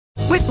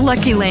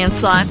Lucky Land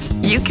Slots,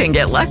 you can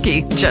get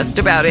lucky just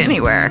about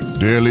anywhere.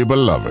 Dearly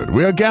beloved,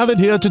 we are gathered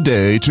here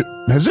today to...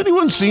 Has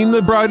anyone seen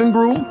the bride and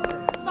groom?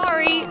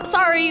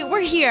 Sorry, we're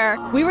here.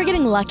 We were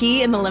getting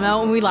lucky in the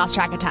limo and we lost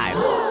track of time.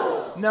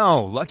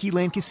 No, Lucky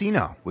Land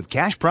Casino, with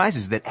cash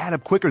prizes that add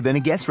up quicker than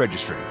a guest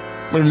registry.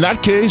 In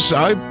that case,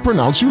 I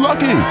pronounce you lucky.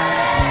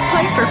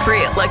 Play for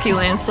free at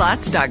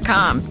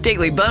LuckyLandSlots.com.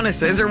 Daily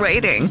bonuses are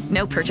waiting.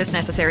 No purchase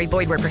necessary.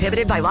 Void where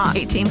prohibited by law.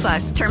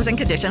 18+. Terms and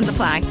conditions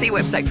apply. See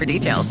website for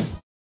details.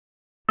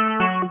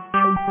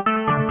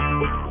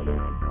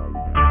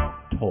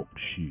 Talk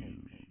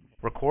shoes.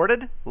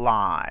 Recorded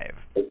live.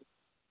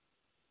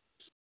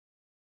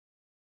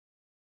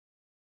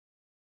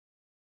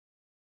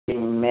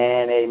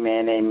 Amen,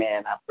 amen,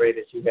 amen. I pray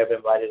that you have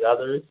invited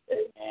others,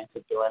 amen,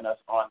 to join us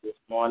on this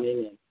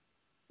morning. And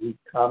we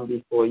come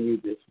before you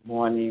this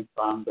morning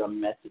from the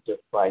Message of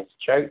Christ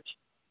Church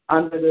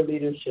under the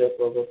leadership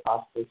of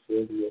Apostle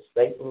Sylvia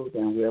Staples,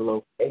 and we're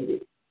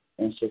located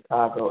in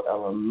Chicago,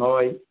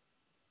 Illinois.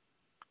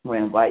 We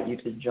invite you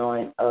to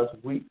join us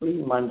weekly,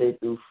 Monday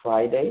through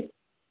Friday,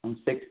 from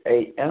 6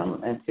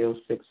 a.m. until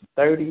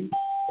 6:30.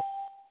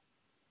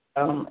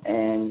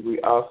 And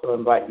we also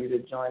invite you to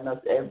join us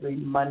every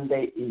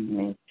Monday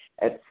evening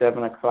at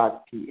 7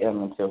 o'clock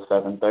p.m. until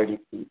 7:30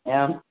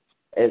 p.m.,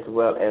 as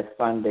well as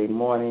Sunday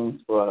mornings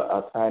for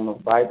a time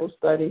of Bible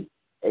study,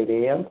 8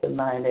 a.m. to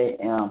 9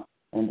 a.m.,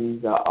 and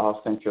these are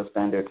all Central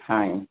Standard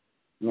Time.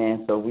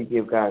 Man, so we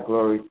give God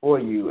glory for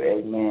you,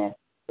 amen.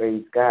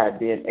 Praise God,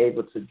 being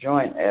able to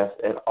join us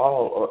at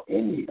all or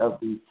any of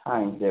these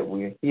times that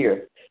we're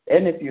here.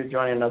 And if you're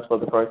joining us for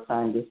the first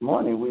time this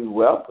morning, we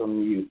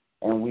welcome you.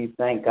 And we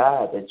thank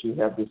God that you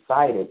have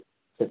decided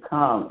to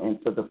come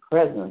into the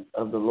presence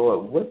of the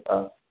Lord with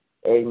us,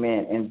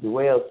 amen, and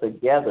dwell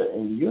together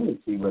in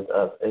unity with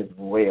us as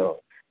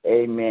well.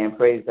 Amen.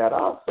 Praise God.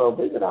 Also,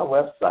 visit our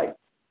website,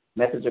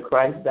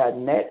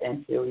 messageofchrist.net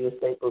and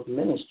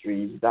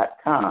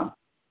SylviaStaplesMinistries.com.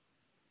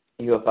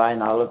 You'll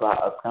find all of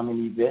our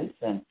upcoming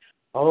events and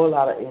a whole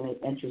lot of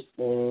interesting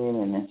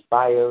and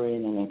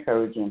inspiring and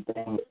encouraging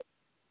things on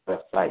the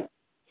website.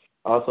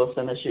 Also,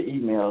 send us your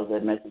emails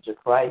at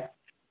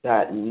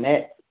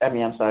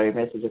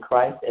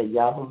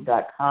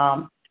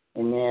messageofchrist@yahoo.com.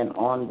 And then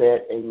on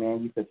that,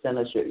 amen, you can send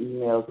us your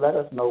emails. Let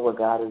us know what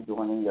God is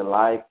doing in your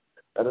life.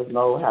 Let us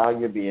know how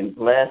you're being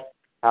blessed,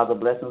 how the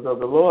blessings of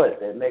the Lord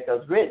that make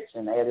us rich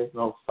and add us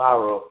no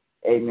sorrow,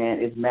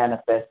 amen, is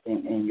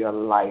manifesting in your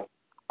life.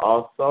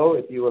 Also,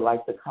 if you would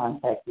like to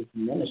contact this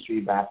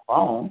ministry by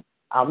phone,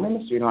 our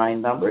ministry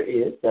line number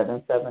is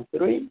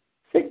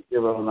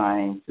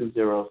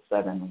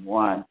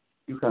 773-609-2071.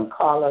 You can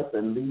call us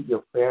and leave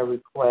your prayer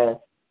request.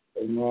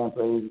 Amen.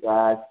 Praise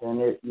God.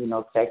 Send it,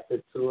 text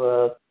it to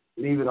us.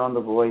 Leave it on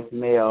the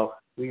voicemail.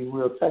 We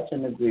will touch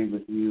and agree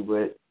with you,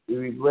 but we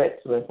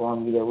regret to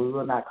inform you that we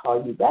will not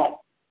call you back,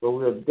 but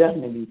we'll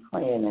definitely be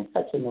praying and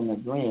touching and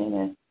agreeing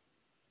and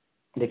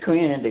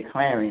decreeing and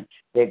declaring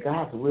that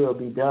God's will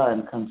be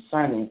done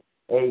concerning,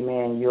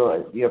 amen,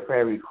 your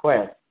prayer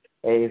request,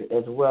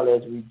 as well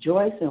as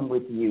rejoicing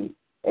with you,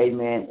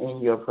 amen,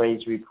 in your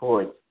praise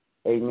reports.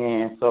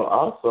 Amen. So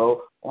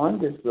also on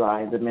this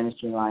line, the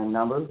ministry line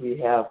number, we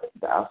have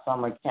our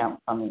summer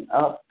camp coming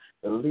up,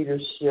 the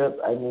leadership,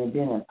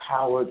 being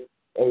empowered,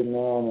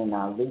 amen, and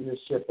our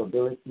leadership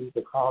abilities,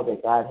 the call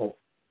that God has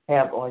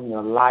have on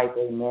your life,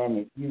 amen.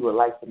 If you would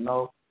like to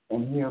know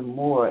and hear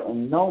more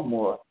and know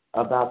more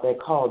about that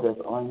call that's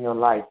on your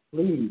life,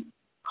 please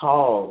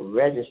call,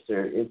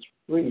 register. It's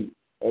free,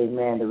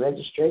 amen. The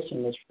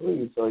registration is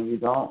free, so you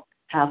don't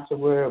have to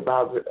worry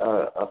about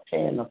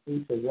paying a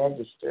fee to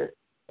register.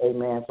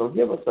 Amen. So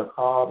give us a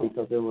call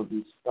because it will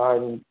be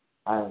starting,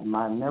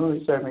 my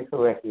memory serves me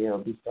correctly, it will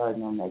be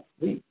starting on next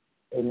week.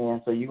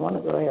 Amen. So you want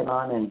to go ahead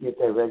on and get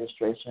that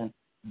registration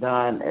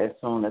done as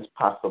soon as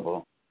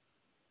possible.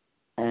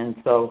 And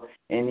so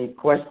any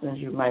questions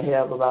you might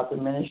have about the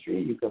ministry,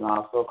 you can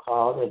also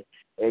call and,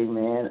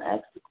 amen,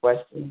 ask the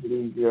questions,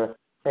 leave your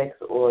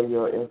text or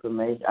your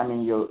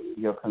information,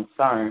 your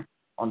concern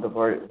on the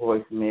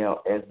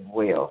voicemail as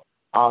well.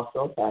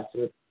 Also,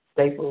 Pastor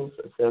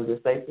Sylvia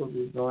Staples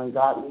is doing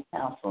godly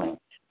counseling.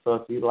 So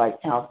if you like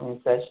counseling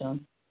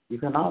sessions, you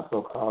can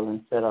also call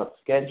and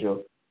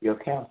schedule your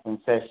counseling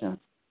sessions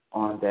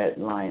on that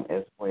line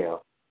as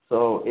well.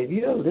 So if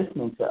you're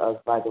listening to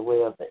us by the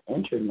way of the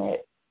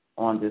internet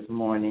on this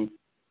morning,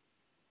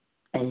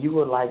 and you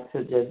would like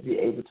to just be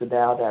able to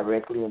dial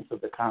directly into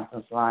the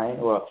conference line,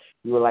 or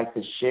you would like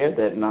to share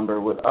that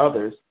number with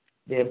others,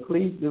 then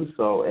please do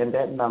so. And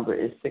that number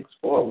is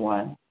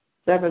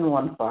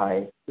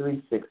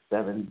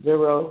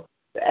 641-715-3670.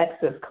 The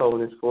access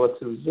code is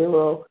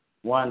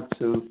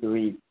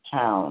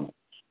 420-123-pound.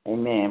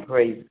 Amen.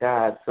 Praise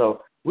God.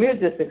 So we're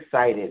just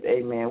excited.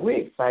 Amen.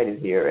 We're excited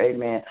here.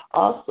 Amen.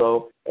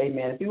 Also,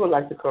 amen, if you would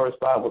like to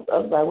correspond with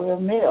us by way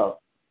of mail,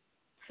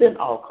 send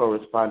all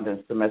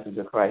correspondence to Message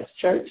of Christ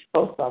Church,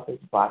 Post Office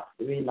Box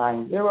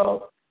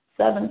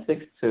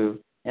 390-762,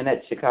 and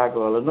at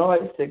Chicago,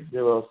 Illinois,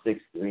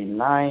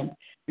 60639.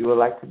 you would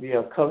like to be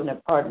a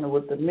covenant partner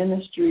with the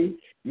ministry,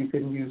 you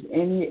can use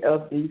any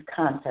of these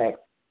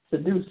contacts to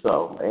do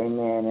so.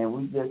 Amen. And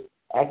we just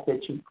ask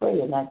that you pray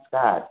and ask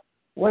God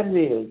what it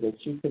is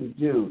that you can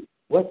do,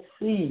 what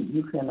seed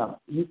you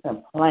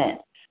can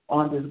plant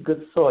on this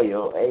good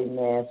soil,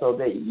 amen, so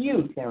that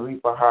you can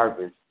reap a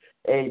harvest.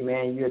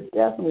 Amen. You're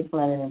definitely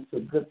planting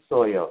into good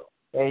soil.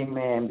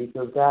 Amen.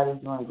 Because God is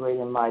doing great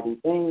and mighty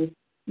things.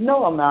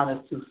 No amount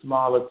is too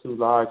small or too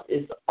large.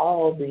 It's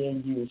all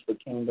being used for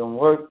kingdom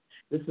work.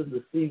 This is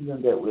the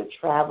season that we're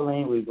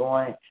traveling. We're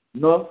going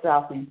north,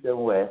 south, east,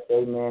 and west.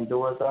 Amen.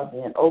 Doors are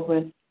being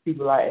opened.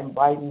 People are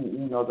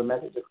inviting, the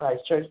Message of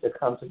Christ Church to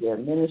come to their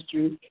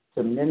ministry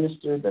to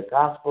minister the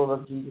gospel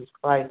of Jesus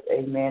Christ.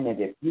 Amen. And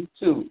if you,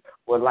 too,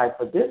 would like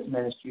for this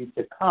ministry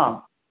to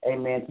come,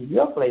 amen, to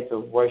your place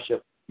of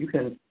worship, you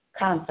can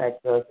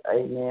contact us,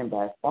 amen,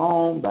 by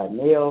phone, by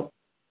mail,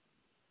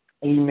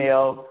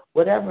 email,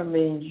 whatever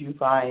means you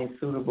find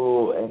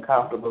suitable and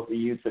comfortable for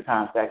you to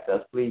contact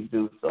us. Please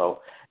do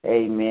so,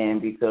 amen.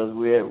 Because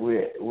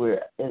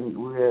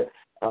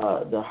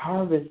the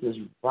harvest is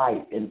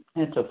ripe and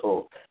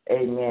plentiful,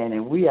 amen.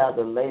 And we are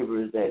the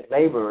laborers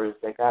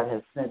that God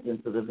has sent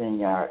into the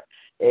vineyard,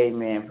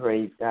 amen.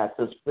 Praise God,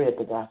 to spread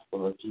the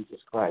gospel of Jesus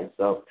Christ.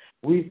 So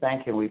we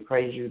thank and we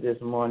praise you this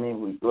morning.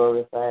 We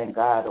glorify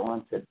God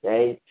on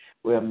today.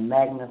 We're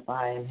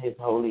magnifying His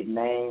holy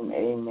name,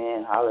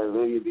 amen.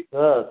 Hallelujah,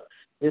 because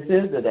this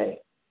is the day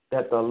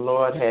that the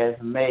Lord has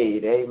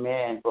made,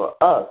 amen, for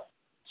us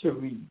to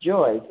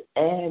rejoice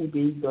and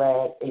be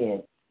glad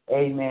in.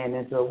 Amen.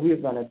 And so we're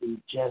going to do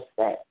just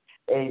that.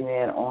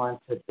 Amen. On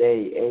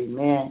today.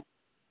 Amen.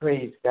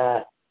 Praise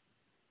God.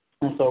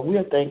 And so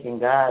we're thanking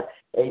God,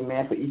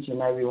 amen, for each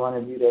and every one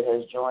of you that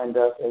has joined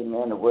us.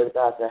 Amen. The word of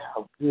God said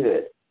how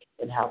good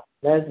and how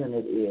pleasant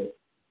it is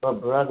for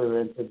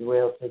brethren to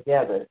dwell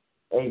together.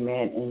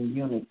 Amen. In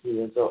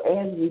unity. And so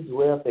as we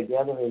dwell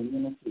together in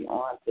unity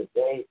on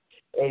today,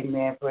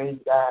 amen, praise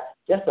God,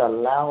 just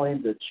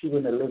allowing the true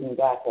and the living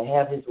God to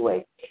have His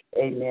way,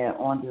 amen,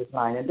 on this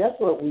line. And that's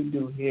what we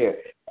do here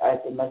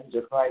at the Message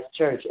of Christ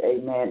Church,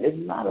 amen. It's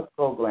not a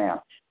program,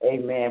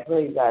 amen,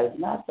 praise God. It's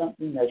not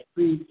something that's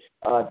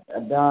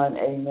done,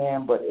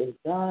 amen, but it's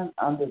done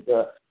under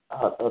the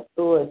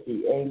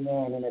authority,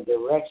 amen, in the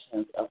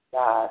directions of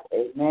God,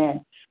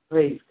 amen.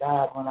 Praise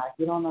God. When I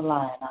get on the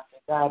line, I say,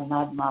 God,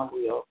 not my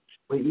will,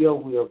 but your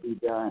will be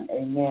done.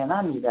 Amen.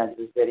 I need that,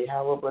 Betty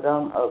Howard, but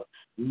I'm of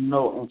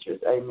no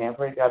interest. Amen.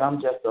 Praise God.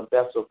 I'm just a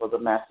vessel for the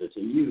Master to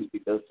use,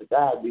 because to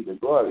God be the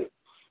glory.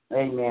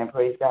 Amen.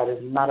 Praise God.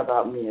 It's not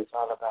about me. It's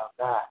all about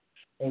God.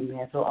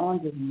 Amen. So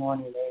on this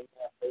morning,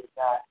 amen, praise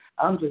God,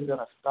 I'm just going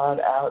to start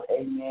out,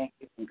 amen,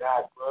 giving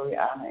God glory,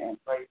 honor, and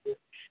praises,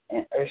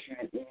 and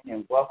ushering in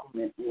and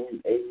welcoming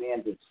in,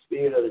 amen, the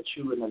spirit of the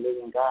true and the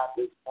living God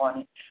this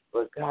morning,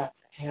 for God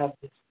to have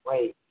His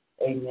way,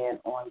 amen,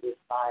 on this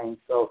line.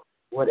 So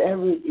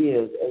whatever it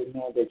is,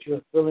 amen, that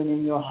you're feeling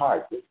in your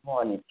heart this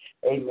morning,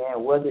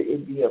 amen, whether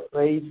it be a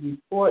praise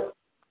report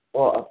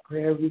or a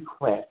prayer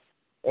request,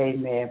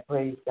 amen,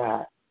 praise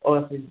God, or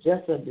if it's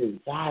just a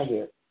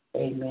desire,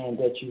 amen,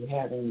 that you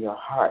have in your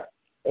heart,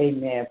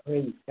 amen,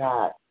 praise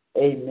God,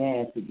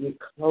 amen, to get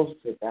close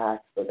to God,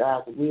 for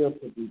God's will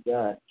to be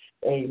done,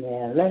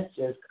 amen. Let's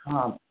just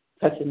come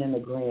touching and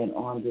agreeing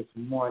on this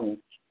morning,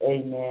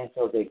 amen,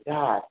 so that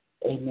God,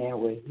 amen,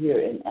 will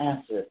hear and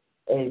answer,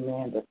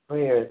 amen, the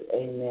prayers,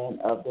 amen,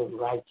 of the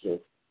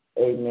righteous,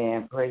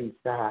 amen, praise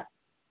God,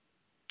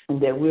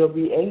 and that we'll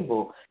be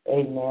able,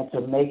 amen, to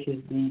make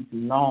His deeds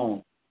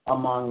known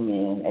among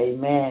men,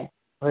 amen,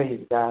 praise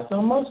God.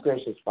 So most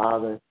gracious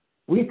Father,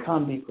 we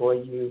come before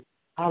you,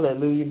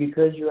 hallelujah,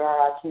 because you are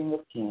our King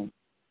of Kings,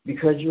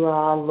 because you are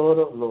our Lord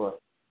of Lords.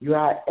 You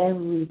are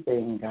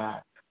everything,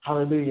 God.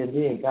 Hallelujah.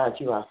 Then, God,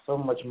 you are so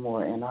much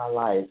more in our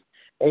lives.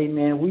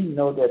 Amen. We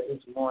know that this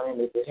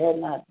morning, if it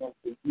had not been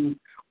for you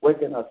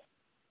waking us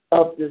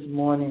up this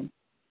morning,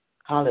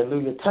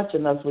 hallelujah,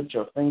 touching us with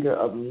your finger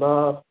of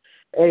love,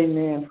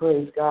 amen,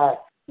 praise God,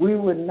 we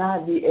would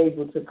not be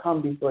able to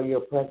come before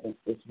your presence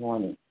this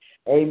morning.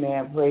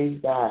 Amen, praise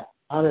God.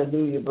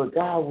 Hallelujah. But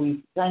God,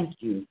 we thank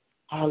you,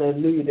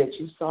 hallelujah, that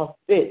you saw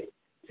fit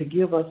to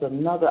give us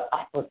another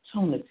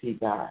opportunity,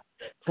 God,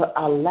 to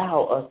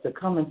allow us to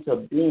come into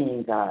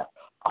being, God,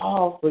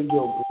 all for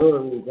your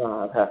glory,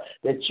 God,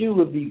 that you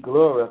would be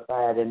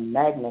glorified and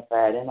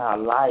magnified in our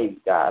lives,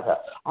 God.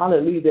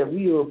 Hallelujah, that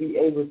we will be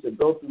able to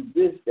go through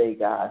this day,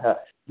 God,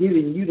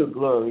 giving you the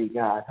glory,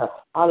 God.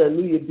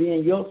 Hallelujah,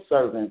 being your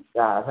servants,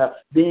 God,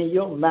 being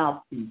your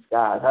mouthpiece,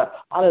 God.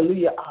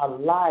 Hallelujah, our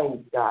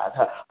lives, God.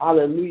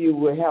 Hallelujah,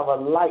 will have a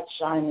light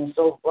shining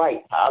so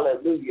bright,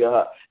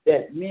 hallelujah,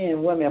 that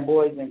men, women,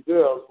 boys, and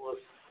girls will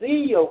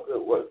see your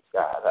good works,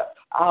 God.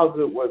 our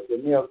good works,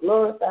 and they'll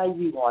glorify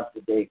you on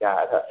today,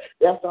 God.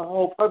 That's the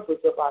whole purpose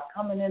of our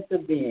coming into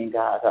being,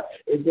 God,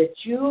 is that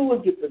you will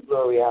get the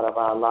glory out of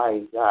our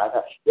lives, God,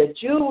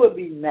 that you will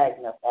be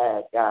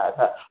magnified, God.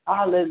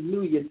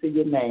 Hallelujah to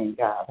your name,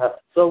 God.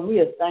 So we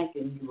are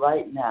thanking you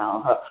right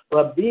now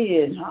for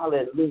being,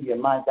 hallelujah,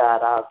 my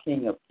God, our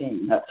King of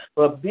Kings,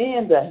 for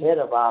being the head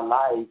of our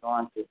lives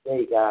on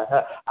today, God.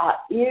 Our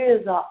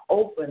ears are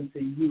open to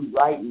you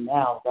right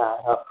now,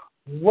 God.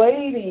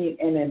 Waiting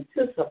and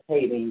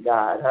anticipating,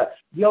 God,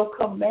 your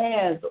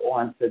commands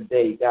on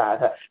today,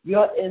 God,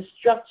 your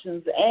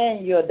instructions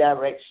and your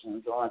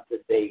directions on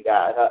today,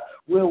 God.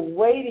 We're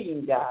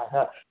waiting,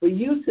 God, for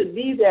you to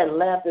be that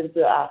lamp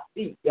into our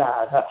feet,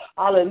 God.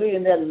 Hallelujah,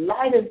 and that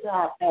light into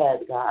our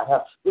path,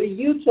 God. For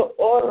you to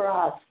order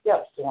our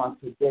steps on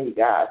today,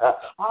 God.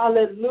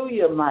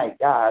 Hallelujah, my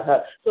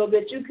God, so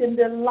that you can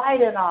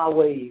delight in our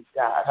ways,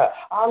 God.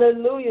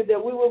 Hallelujah,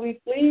 that we will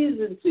be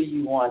pleasing to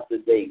you on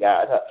today,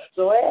 God.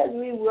 So as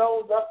we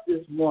rose up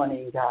this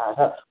morning,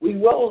 God, we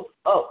rose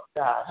up,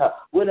 God,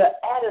 with an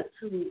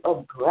attitude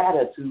of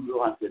gratitude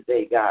on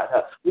today, God.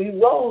 We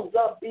rose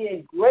up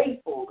being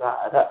grateful,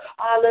 God.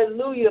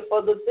 Hallelujah,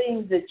 for the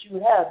things that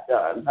you have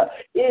done,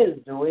 is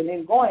doing,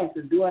 and going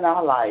to do in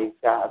our lives,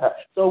 God.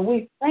 So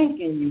we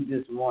thanking you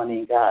this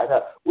morning, God.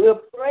 We're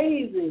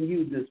praising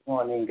you this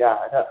morning,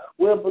 God.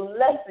 We're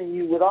blessing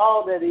you with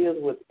all that is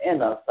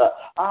within us.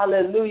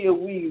 Hallelujah,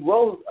 we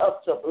rose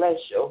up to bless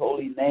your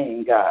holy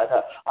name, God.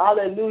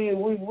 Hallelujah,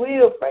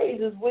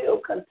 praises will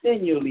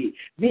continually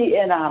be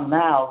in our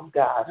mouths,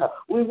 God.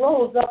 We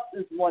rose up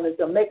this morning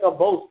to make a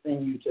boast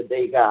in you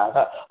today, God.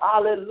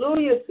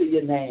 Hallelujah to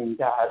your name,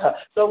 God.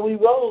 So we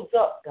rose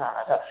up,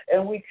 God,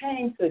 and we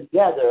came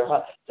together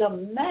to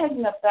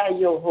magnify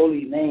your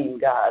holy name,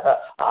 God.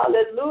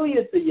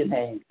 Hallelujah to your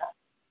name, God.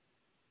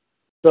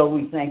 So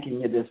we thanking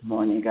you this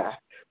morning, God.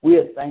 We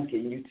are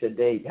thanking you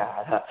today,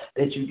 God,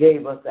 that you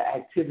gave us the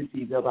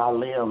activities of our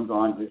limbs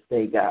on this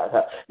day, God.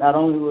 Not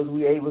only was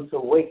we able to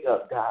wake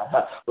up, God,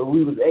 but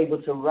we was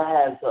able to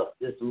rise up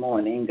this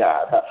morning,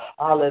 God.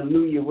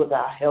 Hallelujah, with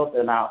our health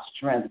and our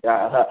strength,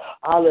 God.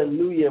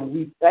 Hallelujah, and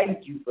we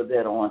thank you for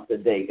that on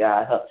today,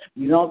 God.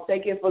 We don't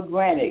take it for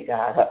granted,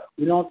 God.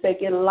 We don't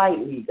take it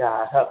lightly,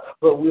 God,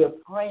 but we are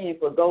praying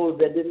for those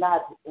that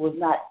was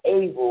not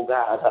able,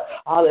 God.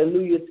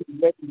 Hallelujah, to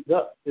raise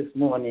up this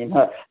morning.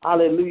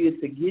 Hallelujah,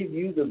 to give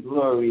you the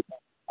glory.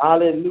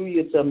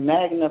 Hallelujah, to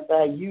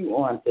magnify you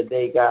on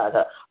today, God.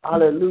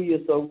 Hallelujah.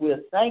 So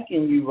we're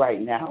thanking you right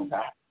now,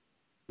 God.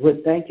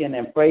 We're thanking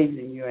and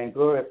praising you and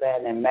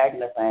glorifying and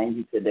magnifying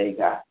you today,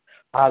 God.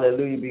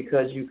 Hallelujah,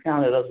 because you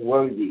counted us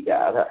worthy,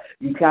 God.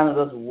 You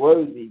counted us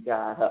worthy,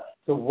 God,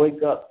 to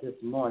wake up this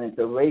morning,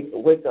 to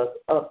wake us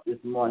up this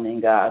morning,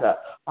 God.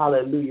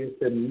 Hallelujah,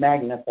 to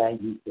magnify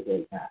you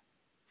today, God.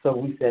 So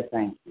we said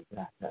thank you,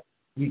 God.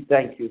 We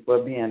thank you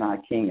for being our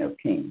King of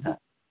Kings.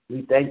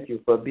 We thank you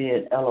for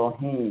being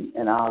Elohim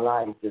in our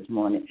lives this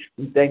morning.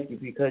 We thank you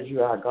because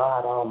you are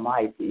God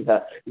Almighty,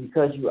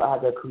 because you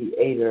are the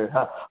Creator.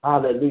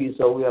 Hallelujah.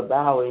 So we are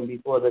bowing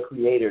before the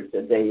Creator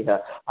today.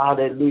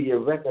 Hallelujah.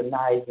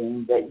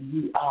 Recognizing that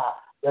you are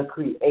the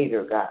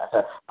Creator,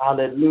 God.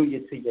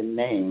 Hallelujah to your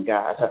name,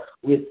 God.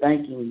 We're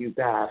thanking you,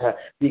 God,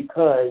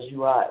 because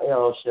you are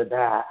El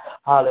Shaddai.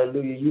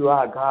 Hallelujah. You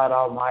are God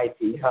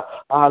Almighty.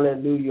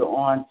 Hallelujah.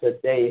 On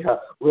today,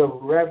 we're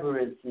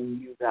reverencing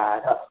you,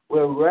 God.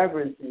 We're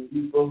reverencing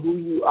you for who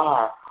you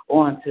are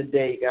on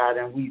today, God,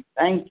 and we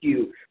thank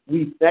you.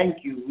 We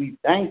thank you. We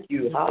thank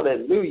you.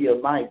 Hallelujah,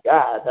 my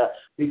God,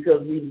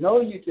 because we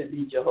know you to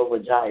be Jehovah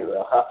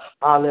Jireh.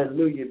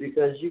 Hallelujah,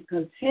 because you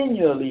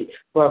continually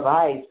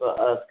provide for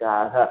us,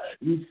 God.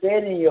 You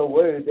said in your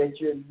word that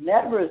you've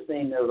never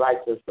seen the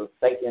righteous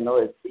forsaken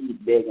or his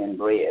seed begging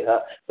bread.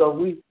 So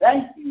we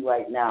thank you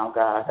right now,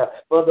 God,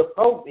 for the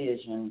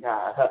provision,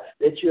 God,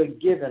 that you're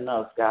giving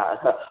us, God.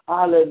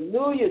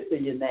 Hallelujah to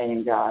your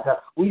name, God.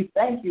 We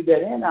thank you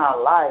that in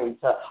our lives,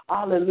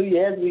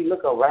 hallelujah, as we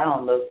look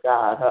around us,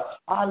 God,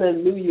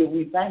 hallelujah,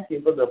 we thank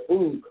you for the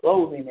food,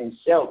 clothing, and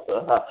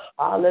shelter.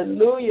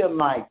 Hallelujah,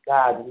 my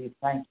God, we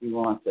thank you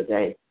on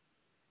today.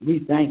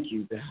 We thank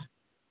you, God.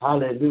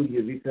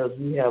 Hallelujah, because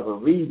we have a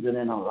reason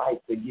and a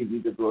right to give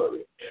you the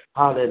glory.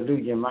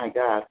 Hallelujah, my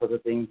God, for the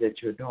things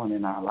that you're doing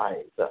in our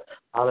lives.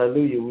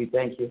 Hallelujah, we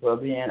thank you for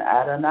being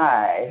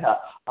Adonai.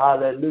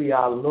 Hallelujah,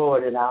 our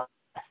Lord and our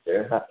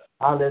Master.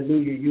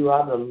 Hallelujah, you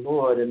are the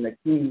Lord and the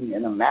King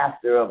and the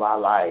Master of our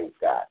lives,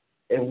 God.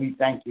 And we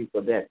thank you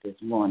for that this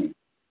morning.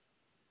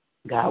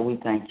 God, we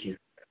thank you.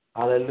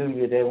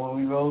 Hallelujah, that when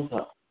we rose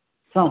up,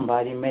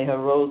 somebody may have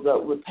rose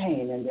up with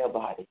pain in their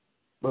body.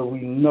 But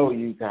we know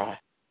you, God,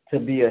 to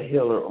be a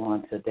healer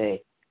on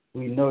today.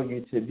 We know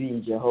you to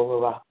be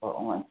Jehovah Rapha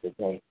on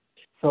today.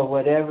 So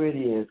whatever it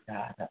is,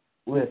 God,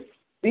 we're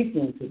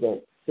speaking to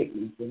that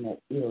sickness and that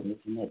illness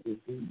and that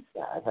disease,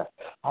 God.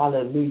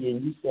 Hallelujah.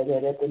 You said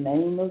that at the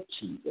name of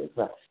Jesus,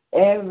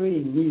 Every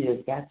knee has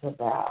got to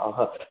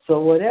bow. So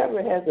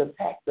whatever has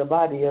attacked the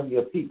body of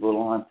your people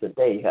on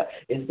today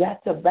is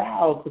got to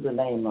bow to the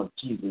name of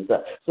Jesus.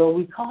 So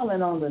we're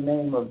calling on the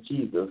name of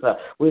Jesus.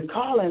 We're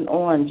calling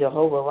on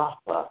Jehovah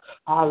Rapha.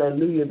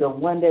 Hallelujah, the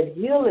one that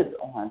healeth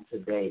on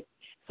today.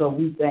 So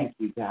we thank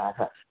you, God,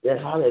 that,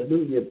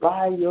 hallelujah,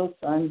 by your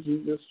Son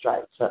Jesus'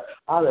 stripes,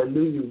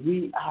 hallelujah,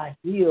 we are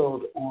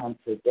healed on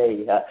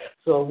today.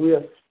 So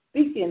we're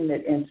speaking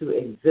it into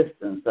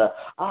existence.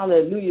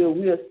 Hallelujah,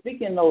 we are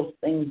speaking those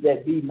things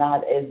that be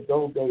not as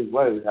though they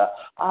were.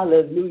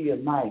 Hallelujah,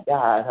 my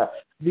God,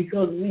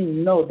 because we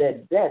know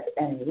that death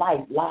and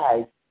life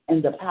lies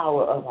in the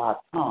power of our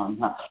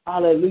tongue.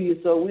 Hallelujah.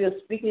 So we are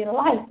speaking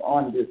life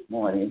on this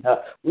morning.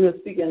 We are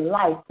speaking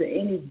life to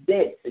any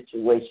dead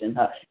situation,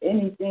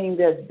 anything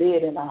that's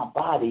dead in our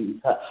bodies.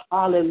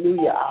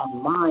 Hallelujah. Our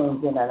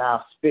minds and in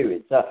our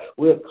spirits.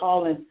 We're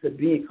calling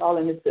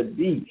it to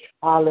be.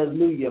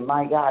 Hallelujah.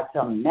 My God,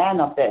 to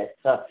manifest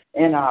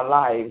in our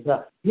lives.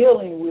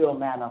 Healing will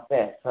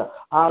manifest.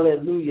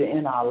 Hallelujah.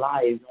 In our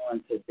lives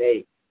on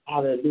today.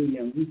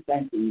 Hallelujah. And we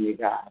thank you,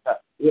 God.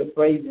 We're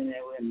praising and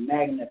we're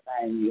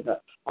magnifying you.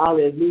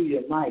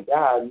 Hallelujah. My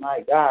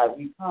God,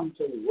 we come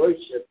to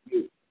worship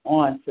you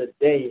on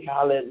today.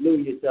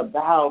 Hallelujah. To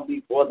bow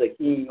before the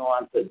King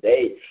on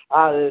today.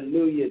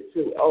 Hallelujah.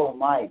 Oh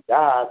my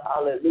God.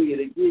 Hallelujah.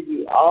 To give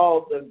you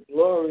all the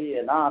glory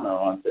and honor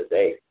on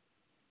today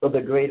for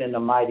the great and the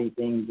mighty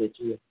things that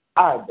you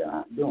are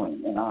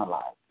doing in our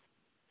lives.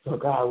 So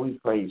God, we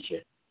praise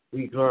you.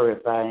 We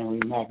glorify and we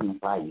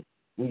magnify you.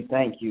 We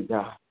thank you,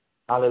 God.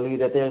 Hallelujah,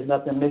 that there's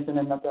nothing missing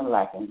and nothing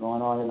lacking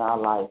going on in our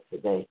lives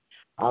today.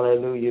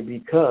 Hallelujah,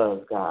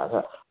 because,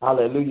 God,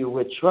 hallelujah,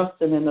 we're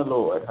trusting in the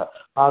Lord.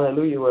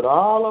 Hallelujah, with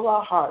all of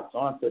our hearts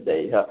on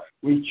today.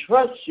 We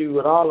trust you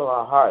with all of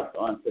our hearts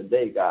on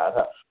today,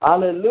 God.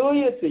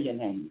 Hallelujah to your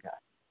name,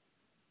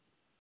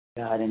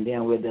 God. God, and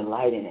then we're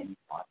delighting in you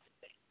on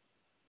today.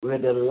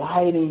 We're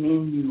delighting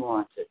in you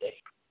on today.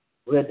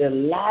 We're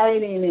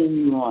delighting in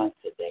you on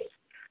today.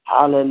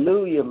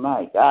 Hallelujah,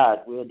 my God.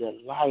 We're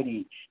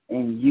delighting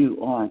in you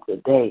on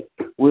today.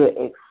 We're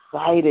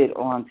excited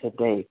on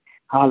today.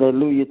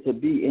 Hallelujah, to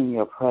be in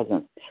your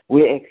presence.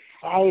 We're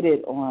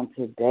excited on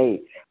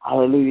today.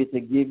 Hallelujah,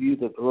 to give you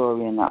the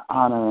glory and the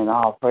honor and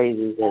all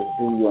praises that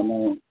due your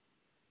name.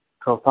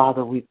 So,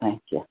 Father, we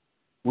thank you.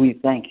 We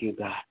thank you,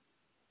 God,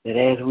 that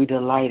as we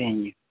delight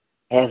in you,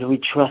 as we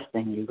trust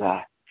in you,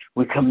 God,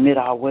 we commit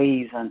our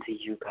ways unto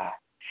you, God.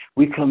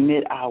 We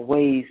commit our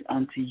ways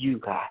unto you,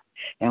 God.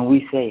 And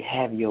we say,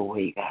 have your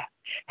way, God.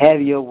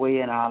 Have your way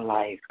in our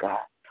lives, God.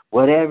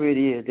 Whatever it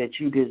is that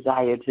you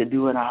desire to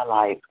do in our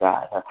lives,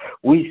 God,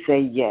 we say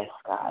yes,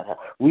 God.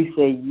 We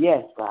say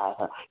yes, God.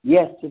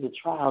 Yes to the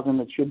trials and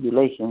the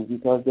tribulations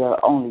because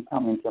they're only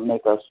coming to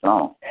make us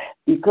strong.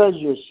 Because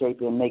you're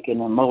shaping,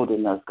 making, and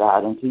molding us,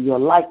 God, into your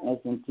likeness,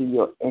 into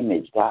your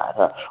image, God.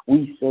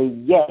 We say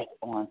yes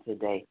on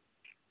today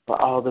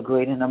for all the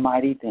great and the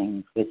mighty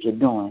things that you're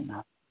doing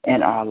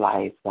in our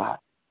lives, God.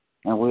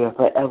 And we'll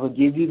forever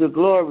give you the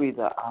glory,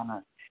 the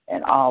honor,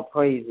 and all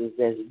praises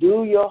that's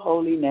due your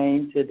holy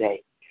name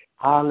today.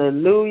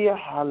 Hallelujah,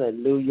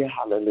 hallelujah,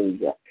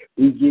 hallelujah.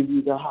 We give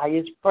you the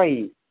highest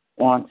praise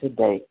on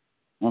today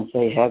and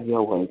say, have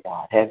your way,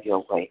 God, have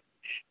your way.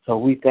 So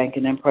we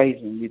thanking and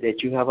praising you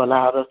that you have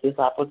allowed us this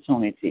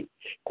opportunity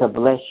to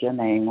bless your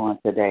name on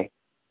today.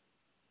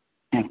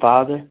 And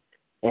Father,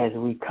 as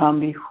we come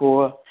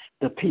before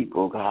the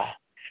people, God,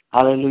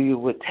 hallelujah,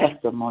 with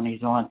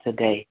testimonies on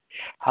today.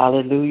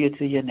 Hallelujah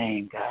to your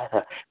name,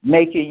 God.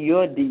 Making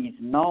your deeds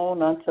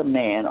known unto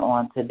man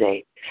on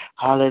today.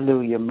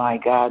 Hallelujah, my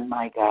God,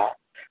 my God.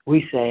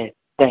 We say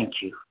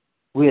thank you.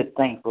 We're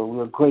thankful.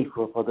 We're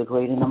grateful for the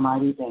great and the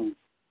mighty things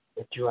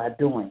that you are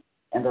doing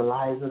in the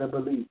lives of the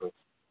believers.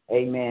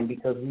 Amen,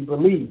 because we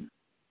believe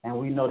and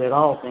we know that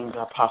all things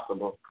are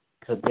possible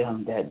to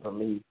them that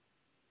believe.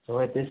 So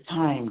at this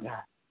time,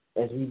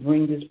 God, as we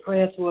bring this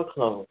prayer to a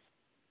close,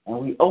 and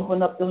we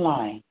open up the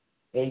line,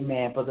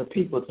 amen, for the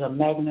people to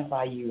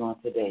magnify you on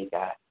today,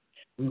 God.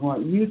 We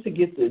want you to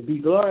get to be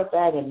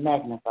glorified and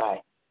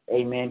magnified,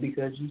 amen,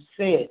 because you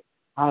said,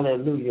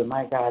 hallelujah,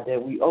 my God,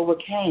 that we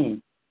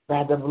overcame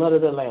by the blood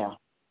of the Lamb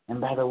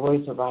and by the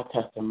words of our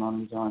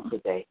testimonies on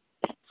today.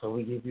 So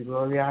we give you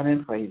glory, honor,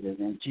 and praises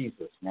in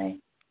Jesus' name.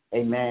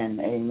 Amen,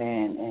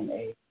 amen, and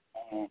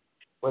amen.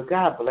 Well,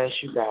 God bless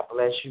you. God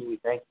bless you. We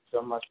thank you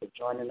so much for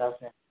joining us.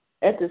 And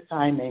at this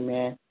time,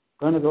 amen,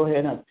 I'm going to go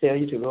ahead and tell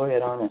you to go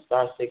ahead on and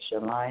star 6 your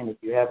line. If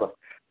you have a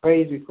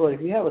praise report,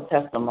 if you have a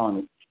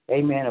testimony,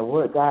 amen, of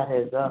what God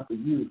has done for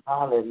you,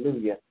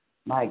 hallelujah,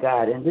 my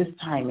God, in this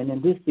time and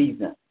in this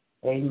season,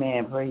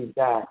 amen, praise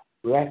God.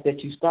 We ask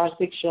that you star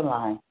 6 your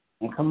line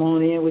and come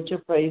on in with your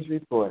praise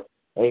report.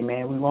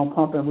 Amen. We won't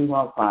pump and we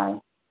won't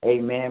climb.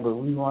 Amen. But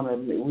we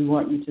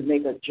want you to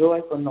make a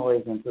joyful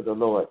noise unto the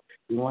Lord.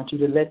 We want you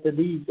to let the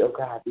deeds of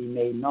God be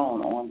made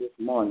known on this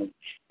morning.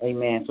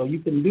 Amen. So you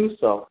can do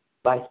so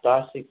by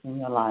star 6 in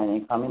your line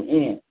and coming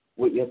in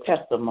with your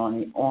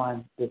testimony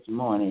on this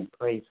morning.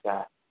 Praise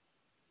God.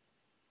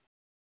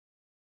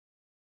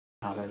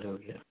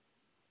 Hallelujah.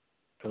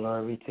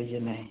 Glory to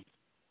your name.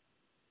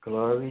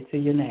 Glory to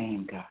your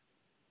name, God.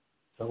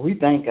 So we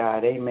thank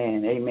God.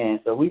 Amen. Amen.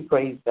 So we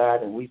praise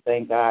God and we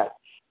thank God.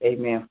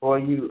 Amen. For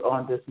you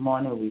on this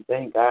morning. We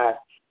thank God.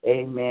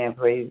 Amen.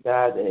 Praise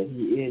God that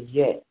He is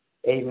yet.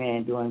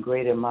 Amen. Doing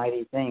great and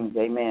mighty things.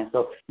 Amen.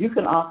 So you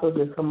can also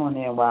just come on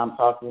in while I'm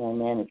talking.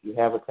 Amen. If you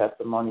have a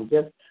testimony,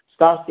 just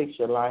 *6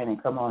 your line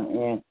and come on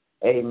in.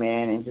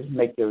 Amen. And just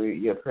make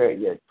your prayer,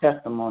 your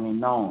testimony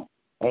known.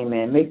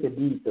 Amen. Make the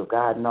deeds of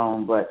God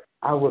known. But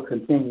I will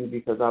continue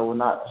because I will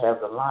not have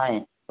the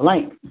line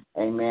blank.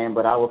 Amen.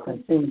 But I will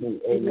continue.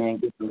 Amen.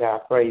 Giving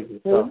God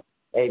praises. So,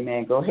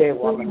 amen. Go ahead,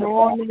 woman.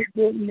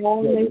 Good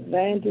morning,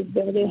 Evangelist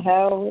Betty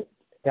Howard.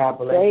 God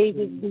bless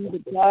Praises be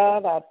to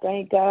God. I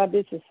thank God.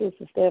 This is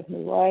Sister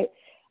Stephanie White.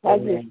 I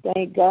just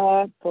thank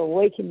God for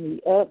waking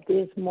me up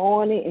this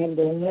morning in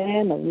the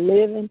land of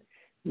living.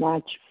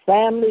 My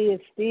family is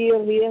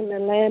still here in the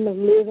land of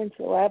living,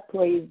 so I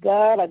praise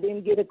God. I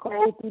didn't get a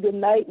call through the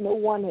night. No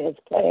one has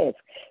passed,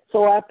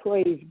 so I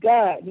praise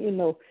God.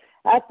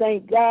 I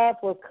thank God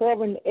for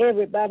covering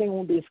everybody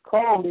on this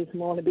call this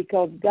morning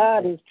because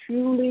God is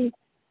truly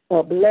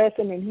a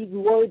blessing, and He's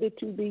worthy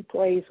to be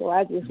praised. So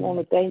I just want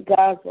to thank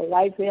God for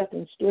life, health,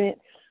 and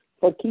strength,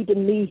 for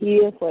keeping me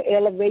here, for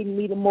elevating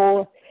me to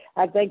more.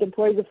 I thank and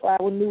praise Him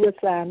for our new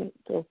assignment.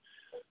 So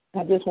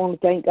I just want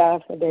to thank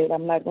God for that.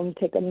 I'm not going to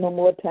take up no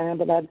more time,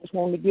 but I just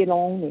want to get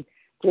on and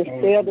just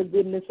tell the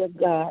goodness of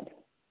God.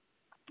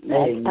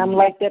 I'm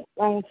like that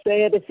song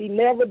said, if He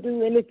never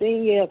do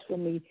anything else for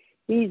me,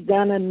 He's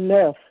done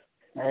enough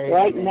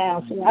right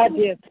now. So I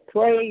just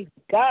praise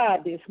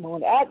God this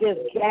morning. I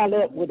just got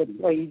up with a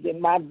praise in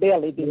my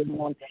belly this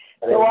morning.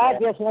 So I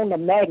just want to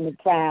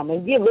magnify Him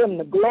and give Him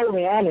the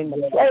glory and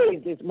the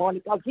praise this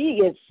morning because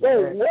He is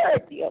so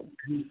worthy of it.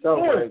 He's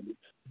so worthy.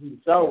 He's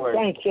so worthy.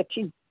 Thank you,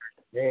 Jesus.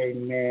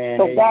 Amen.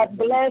 So God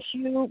bless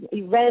you,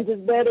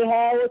 Evangelist Betty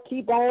Howard.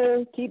 Keep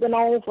on keeping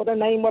on for the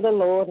name of the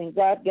Lord, and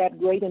God got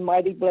great and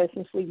mighty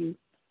blessings for you.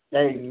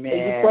 Amen. So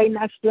you pray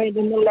my strength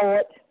in the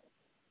Lord.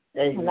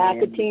 Amen. And I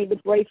continue to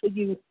pray for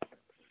you.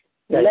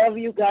 Love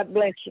you. God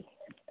bless you.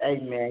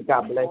 Amen.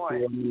 God bless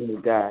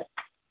you, God.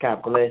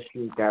 God bless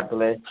you. God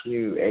bless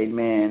you.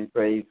 Amen.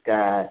 Praise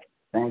God.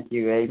 Thank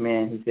you.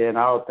 Amen. He said, in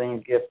all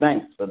things give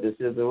thanks, for this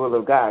is the will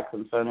of God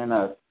concerning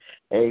us.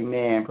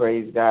 Amen.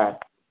 Praise God.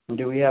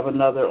 Do we have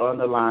another on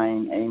the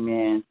line?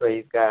 Amen.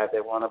 Praise God.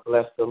 That want to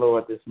bless the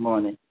Lord this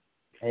morning.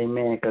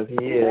 Amen. Because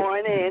He is. Good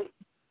morning.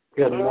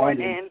 Good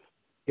morning.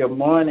 Good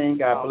morning.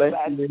 God bless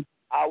you.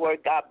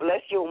 God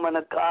bless you, woman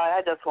of God.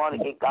 I just want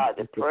to give God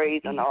the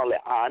praise and all the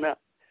honor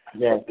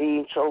for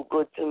being so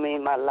good to me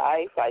in my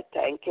life. I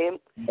thank Him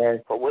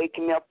for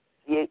waking me up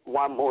yet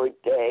one more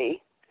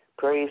day.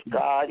 Praise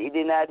God. He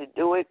didn't have to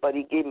do it, but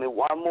He gave me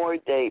one more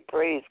day.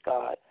 Praise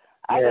God.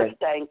 I just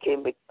thank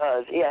Him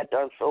because He had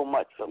done so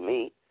much for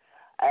me.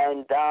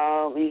 And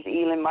He's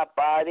healing my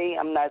body.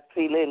 I'm not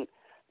feeling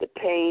the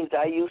pains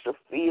I used to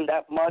feel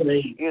that much,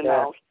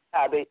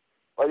 habit.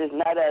 But it's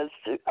not as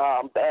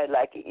bad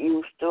like it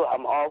used to.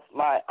 I'm off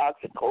my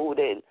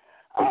oxycodone.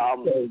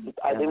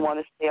 I didn't want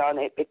to stay on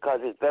it because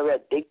it's very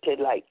addicted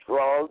like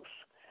drugs,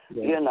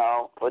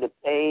 for the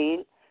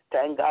pain.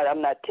 Thank God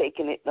I'm not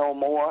taking it no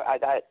more. I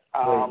got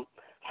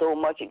so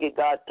much to give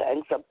God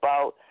thanks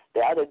about.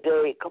 The other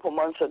day, a couple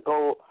months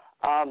ago,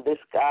 this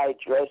guy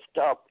dressed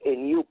up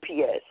in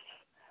UPS,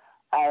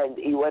 and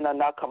he went and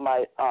knocked on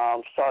my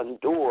son's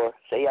door,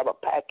 say he have a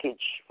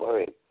package for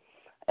him.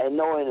 And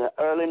knowing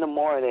early in the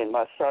morning,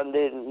 my son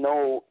didn't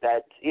know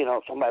that,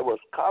 somebody was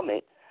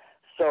coming.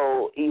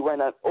 So he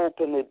went and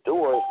opened the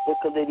door.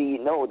 Little did he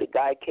know the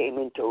guy came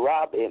in to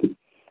rob him,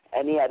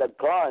 and he had a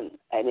gun,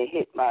 and he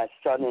hit my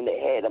son in the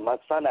head, and my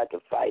son had to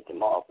fight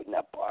him off in the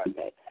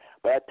apartment.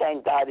 But I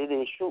thank God he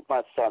didn't shoot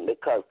my son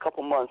because a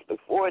couple months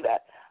before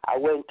that, I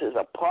went to his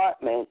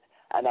apartment,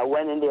 and I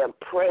went in there and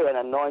prayed and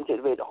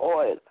anointed with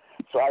oil.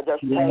 So I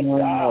just thank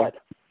God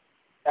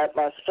that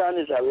my son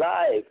is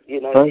alive. He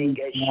didn't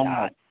get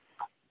shot.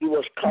 He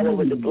was covered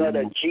with the blood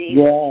of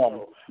Jesus.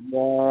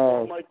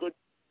 So much good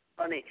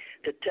money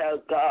to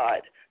tell God.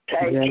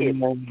 Thank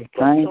Him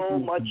for so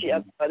much He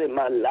has done in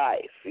my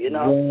life. You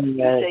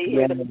say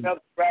here the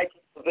righteous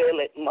avail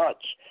it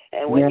much.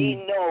 And when He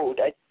know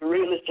that you're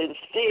really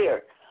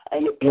sincere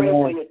and you pray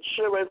for your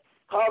children's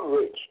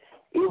coverage,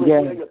 He will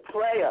hear your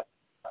prayer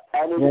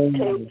and He will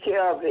take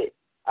care of it.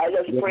 I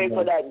just pray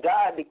for that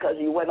guy because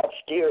he went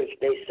upstairs,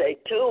 they say,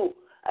 too,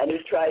 and he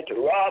tried to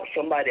rob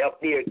somebody up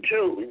there,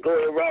 too. He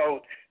go around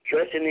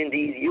dressing in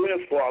these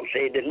uniforms,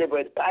 say,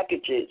 delivering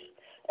packages,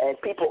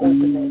 and people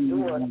open their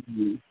door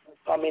and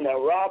come in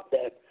and rob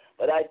them.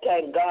 But I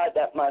thank God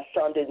that my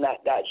son did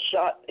not get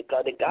shot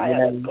because the guy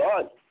had a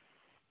gun.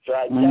 So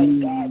I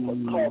thank God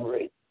for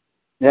coverage.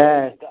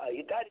 Yes.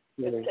 You got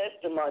to give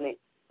testimony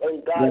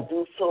when God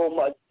do so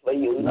much for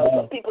you.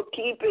 Some people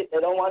keep it. They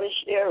don't want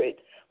to share it.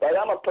 But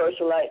I'm a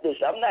person like this.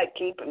 I'm not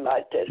keeping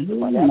my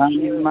testimony. I'm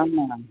sharing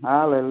it.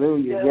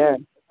 Hallelujah. Yes.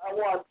 I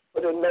want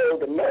people to know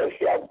the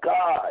mercy of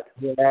God.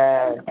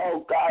 Yes.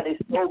 Oh, God is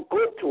so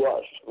good to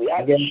us. We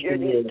have to share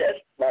this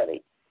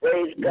testimony.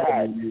 Praise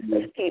God.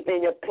 Let's keep me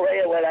in your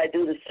prayer while I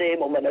do the same,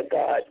 woman of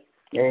God.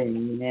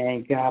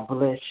 Amen. God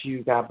bless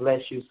you. God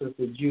bless you,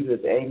 Sister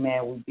Judith.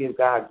 Amen. We give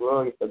God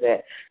glory for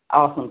that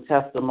awesome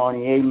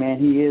testimony. Amen.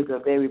 He is a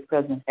very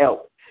present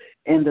help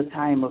in the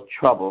time of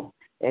trouble.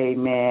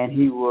 Amen.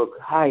 He will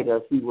hide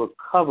us. He will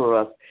cover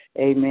us.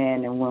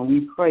 Amen. And when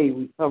we pray,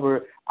 we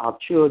cover our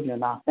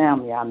children, our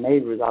family, our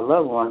neighbors, our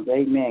loved ones.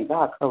 Amen.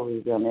 God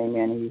covers them.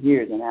 Amen. He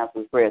hears and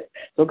answers prayers.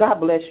 So God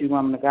bless you,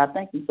 woman of God.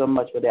 Thank you so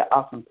much for that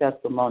awesome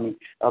testimony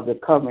of the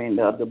covering,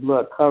 of the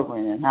blood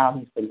covering, and how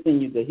He's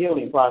continued the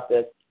healing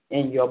process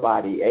in your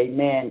body.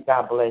 Amen.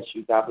 God bless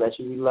you. God bless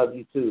you. We love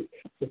you too.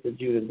 Sister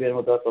Judith, been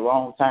with us a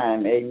long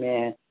time.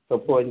 Amen.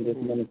 Supporting this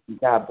ministry.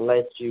 God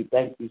bless you.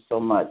 Thank you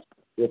so much.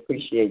 We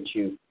appreciate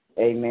you.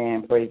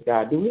 Amen. Praise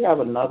God. Do we have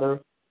another,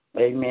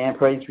 amen,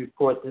 praise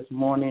report this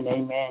morning?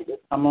 Amen.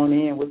 Just come on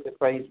in with the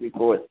praise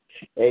report.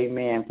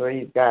 Amen.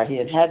 Praise God. He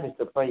inhabits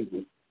the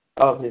praises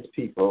of His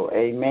people.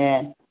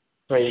 Amen.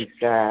 Praise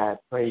God.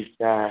 Praise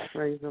God.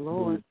 Praise the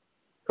Lord.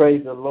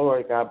 Praise the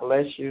Lord. God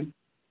bless you.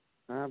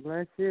 God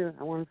bless you.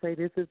 I want to say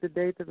this is the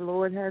day that the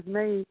Lord has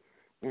made,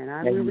 and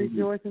I will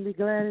rejoice and be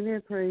glad in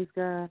it. Praise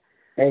God.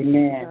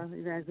 Amen.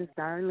 Evangelist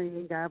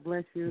Darlene, God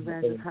bless you.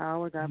 Evangelist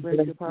Howard, God bless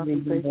you.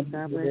 Apostle Faith,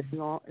 God bless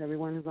you all.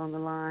 Everyone who's on the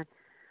line.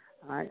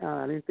 I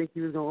didn't think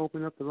you was going to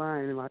open up the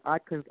line. And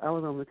I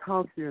was on the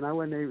talk show, and I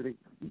wasn't able to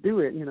do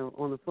it,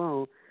 on the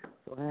phone.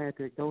 So I had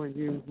to go and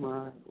use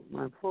my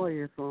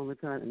employer's phone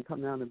and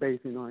come down the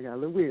base. I got a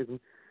little wisdom.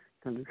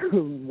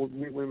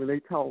 When they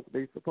talk,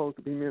 they're supposed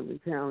to be mentally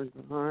challenged,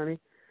 but honey,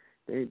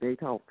 they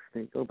talk.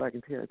 They go back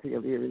and tell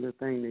every little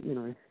thing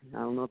that, I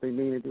don't know if they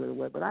mean to do it or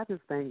what, but I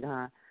just thank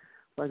God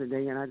for the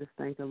day, and I just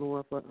thank the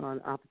Lord for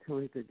the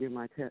opportunity to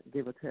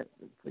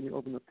for you to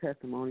open up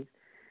testimonies.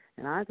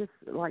 And I just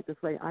like to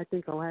say, I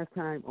think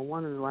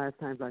one of the last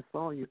times I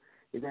saw you,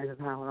 that is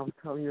how I was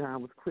telling you how I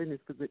was quitting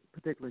this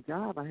particular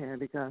job I had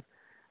because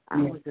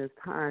I was just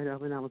tired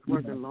of it. I was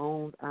working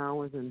long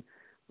hours and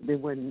there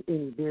wasn't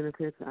any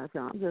benefits. I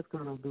said, I'm just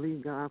going to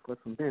believe God for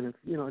some benefits,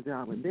 a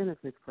job with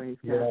benefits, praise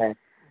God. Yeah.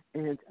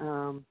 And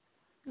so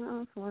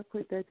I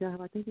quit that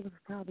job. I think it was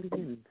probably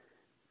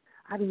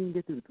I didn't even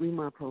get through the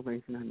 3-month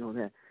probation, I know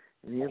that.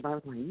 And everybody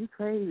was like, you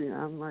crazy. And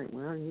I'm like,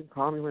 well, you can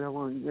call me when I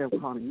want. You never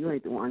call me. You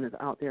ain't the one that's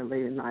out there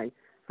late at night,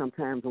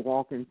 sometimes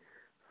walking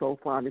so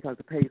far because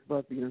the pace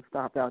bus being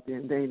stopped out there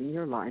and endangering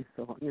your life.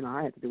 So,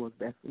 I had to do what's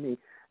best for me.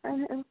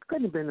 And it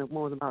couldn't have been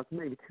more than about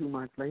maybe 2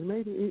 months later,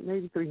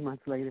 maybe 3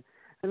 months later.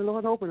 And the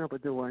Lord opened up a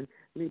door, and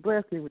He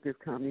blessed me with this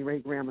company, Ray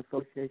Graham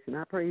Association.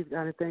 I praise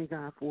God and thank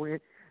God for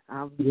it.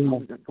 I'm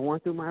going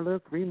through my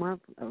little 3 month,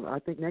 I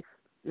think the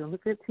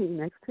 15th,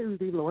 next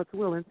Tuesday, Lord's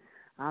willing,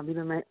 I'll be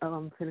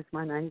finish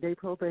my 90-day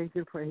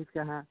probation, praise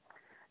God.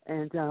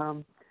 And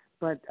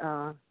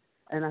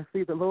and I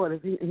see the Lord,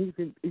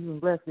 He's even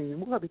blessed me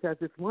more because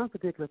this one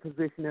particular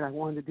position that I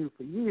wanted to do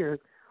for years,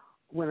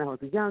 when I was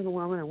a younger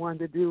woman, I wanted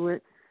to do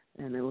it,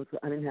 and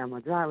I didn't have my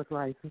driver's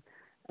license.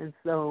 And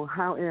so,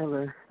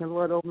 however, the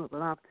Lord opened up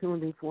an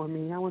opportunity for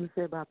me, I want to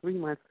say about 3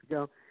 months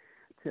ago,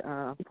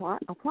 to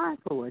apply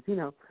for it.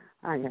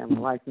 I ain't had my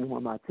license for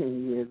about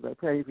 10 years, but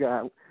praise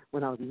God,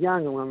 when I was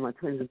younger, when I was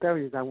in my 20s and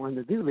 30s, I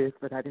wanted to do this,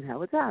 but I didn't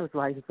have a driver's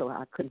license, so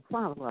I couldn't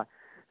qualify.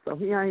 So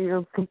here I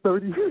am some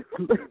 30 years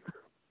later.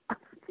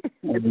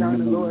 And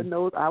the Lord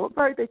knows our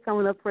birthday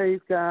coming up,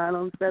 praise God,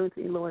 on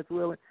 17, Lord's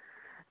willing.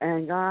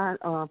 And God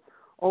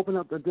opened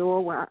up the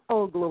door where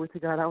glory to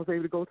God, I was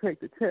able to go take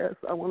the test.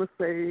 I want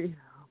to say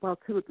about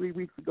 2 or 3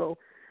 weeks ago.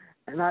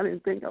 And I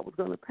didn't think I was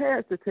going to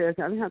pass the test.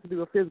 I didn't have to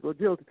do a physical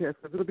agility test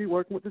because it'll be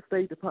working with the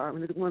State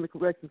Department. It's one of the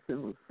correction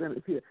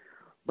centers here.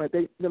 But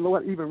the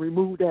Lord even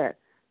removed that.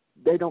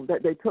 They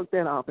took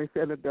that off. They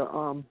said that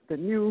the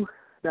new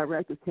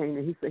director came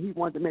and he said he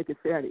wanted to make it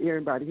fair to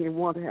everybody. He didn't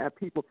want to have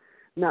people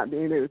not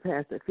being able to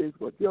pass that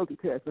physical agility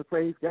test. So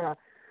praise God.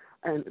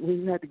 And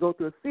we had to go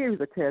through a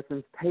series of tests,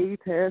 and paid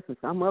tests and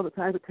some other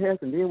type of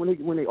tests. And then when they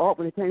came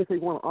and say they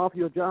want to offer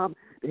you a job,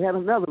 they had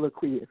another little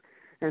quiz.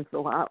 And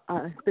so I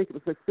think it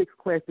was like 6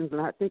 questions,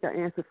 and I think I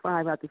answered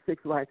 5 out of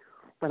 6 right.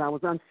 But I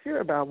was unsure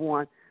about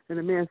one. And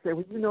the man said,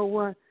 well, you know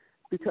what?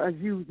 Because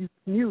you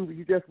knew,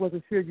 you just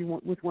wasn't sure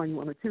which one you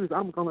want to choose.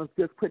 I'm going to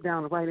just put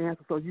down the right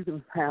answer so you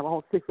can have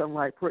all 6 of them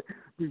right.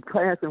 Be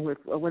passing with,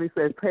 when he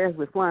says pass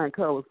with flying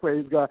colors,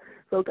 praise God.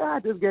 So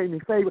God just gave me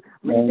favor.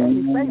 He gave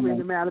me favor in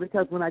the matter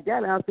because when I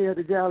got out there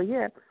to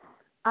Joliet,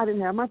 I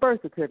didn't have my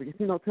birth certificate.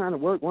 Trying to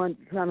work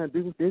trying to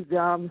do this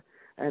job.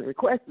 And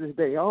requested this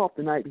day off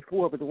the night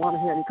before, but the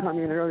woman had me come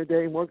in early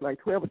day and work like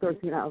 12 or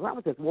 13 hours. I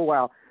was just,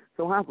 wow.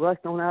 So I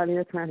rushed on out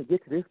there trying to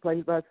get to this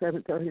place by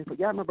 7:30 and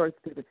forgot my birth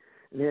certificate.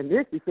 And then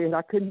Nicky said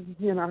I couldn't,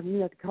 you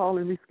had to call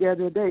and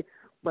reschedule a day.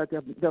 But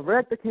the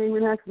director came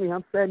and asked me,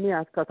 I'm sitting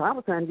there, because I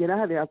was trying to get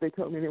out of there. They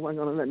told me they weren't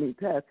going to let me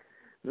test.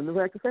 And the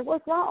director said,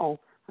 what's wrong?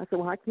 I said,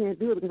 well, I can't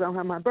do it because I don't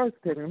have my birth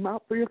certificate.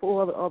 About 3 or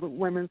 4 other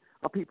women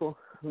or people,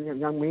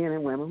 young men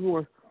and women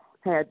who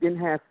didn't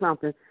have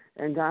something.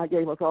 And God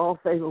gave us all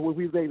favor where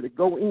we was able to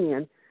go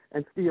in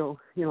and still,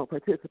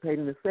 participate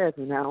in the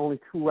session. Now only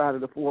 2 out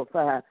of the 4 or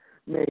 5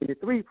 made it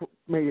through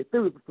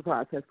the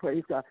process,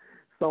 praise God.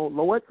 So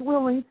Lord's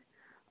willing,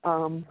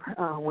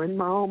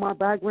 when all my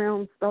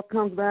background stuff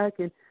comes back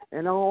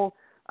and all,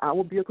 I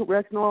will be a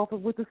correctional officer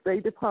with the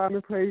State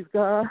Department, praise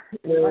God.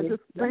 And I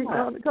just thank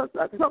God because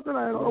that's something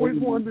I always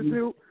wanted to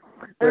do.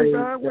 And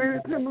God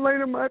waited till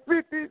later in my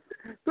 50s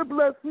to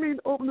bless me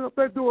and open up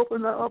that door for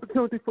that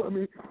opportunity for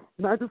me.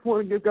 And I just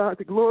want to give God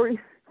the glory.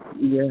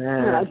 Yeah.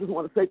 And I just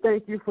want to say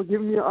thank you for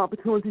giving me an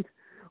opportunity.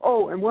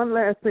 Oh, and one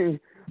last thing.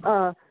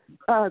 The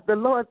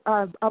Lord,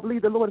 I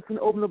believe the Lord is going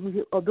to open up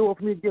a door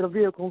for me to get a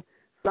vehicle.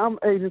 Some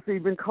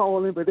agencies been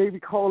calling, but they be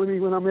calling me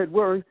when I'm at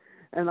work.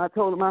 And I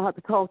told them I have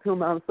to talk to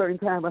them at a certain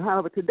time. But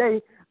however,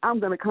 today I'm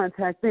going to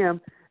contact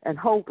them, and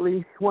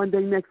hopefully one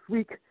day next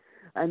week.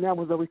 And that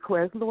was a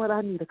request. Lord,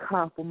 I need a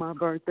car for my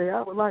birthday.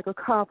 I would like a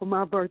car for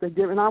my birthday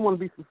gift, and I want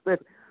to be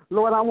specific.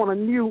 Lord, I want a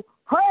new,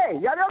 I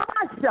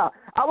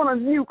want a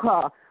new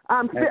car.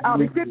 I'll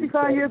be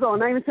 55 years old,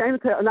 and I ain't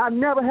ashamed to tell, and I've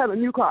never had a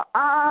new car.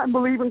 I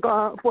believe in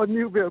God for a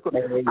new vehicle.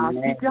 I'll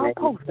keep y'all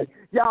posted.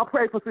 Y'all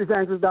pray for Sis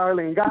Evangelist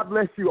Darlene. God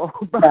bless you all.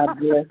 God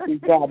bless you.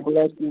 God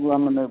bless you,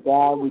 woman of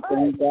God. We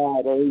thank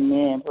God.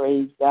 Amen.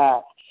 Praise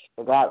God.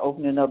 For God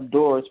opening up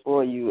doors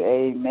for you.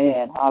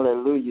 Amen.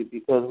 Hallelujah.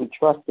 Because we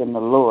trust in the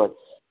Lord.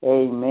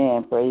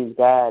 Amen. Praise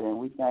God. And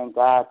we thank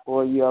God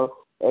for your,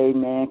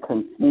 amen,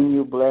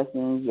 continued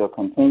blessings, your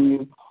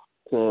continued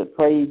to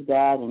praise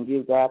God and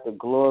give God the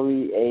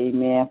glory,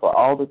 amen, for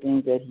all the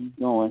things that he's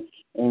doing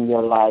in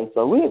your life.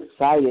 So we're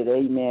excited,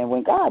 amen.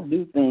 When God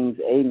do things,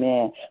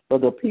 amen, for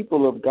the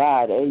people of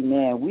God,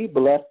 amen, we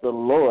bless the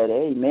Lord,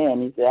 amen.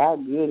 He said, how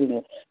good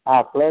and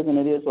how pleasant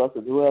it is for us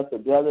to dwell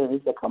together. And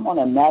he said, come on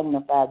and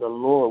magnify the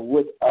Lord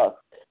with us,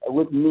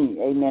 with me,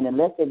 amen, and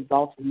let's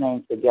exalt his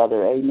name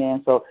together,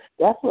 amen. So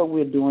that's what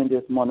we're doing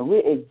this morning.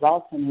 We're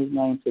exalting his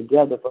name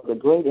together for the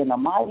great and the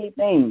mighty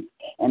things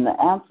and the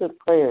answered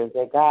prayers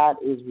that God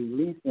is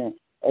releasing,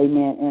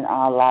 amen, in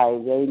our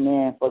lives,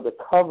 amen, for the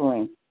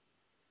covering,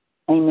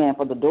 amen,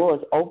 for the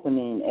doors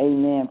opening,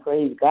 amen,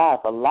 praise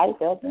God, for life,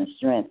 health, and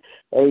strength,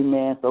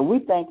 amen. So we're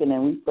thanking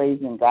and we're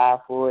praising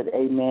God for it,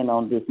 amen,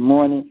 on this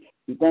morning.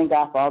 We thank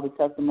God for all the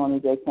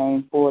testimonies that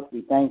came forth.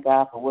 We thank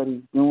God for what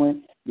he's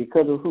doing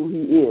because of who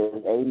he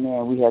is,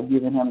 amen. We have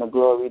given him the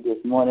glory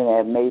this morning and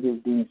have made his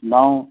deeds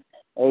known,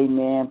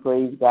 amen,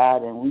 praise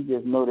God, and we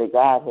just know that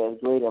God has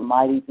great and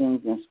mighty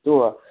things in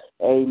store,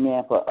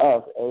 amen, for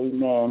us,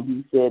 amen.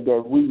 He said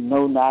that we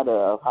know not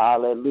of,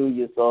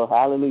 hallelujah. So,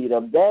 hallelujah,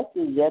 the best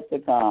is yet to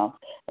come,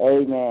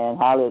 amen,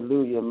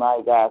 hallelujah,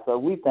 my God. So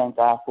we thank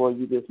God for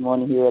you this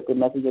morning here at the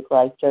Message of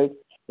Christ Church.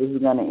 This is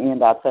going to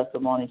end our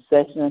testimony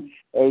session,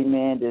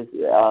 amen, this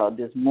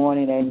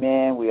morning,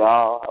 amen.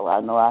 I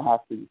know I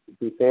have to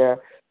prepare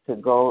to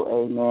go,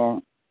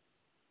 amen,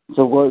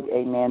 to work,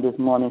 amen, this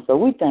morning. So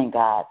we thank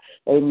God,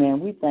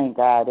 amen. We thank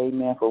God,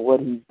 amen, for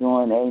what he's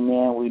doing,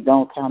 amen. We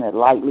don't count it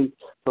lightly,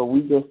 so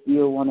we just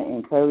still want to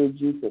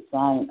encourage you to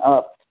sign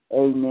up,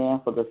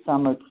 amen, for the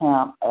summer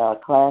camp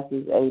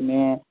classes,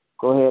 amen.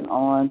 Go ahead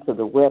on to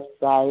the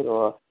website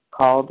or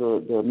call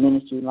the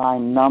ministry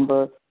line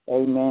number,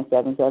 amen,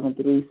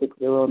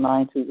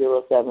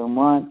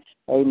 773-609-2071,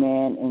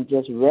 amen, and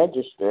just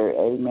register,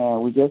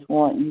 amen. We just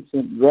want you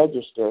to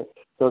register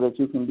so that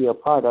you can be a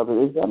part of it.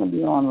 It's going to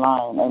be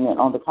online, amen,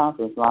 on the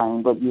conference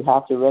line, but you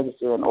have to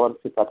register in order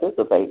to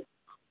participate,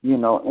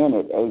 in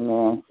it,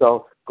 amen.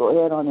 So go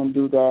ahead on and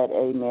do that,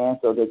 amen,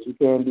 so that you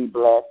can be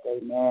blessed,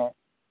 amen,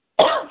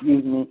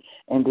 in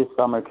this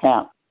summer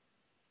camp.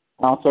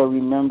 Also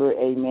remember,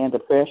 amen, the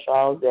prayer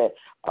shawls that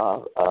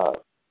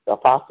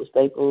Apostle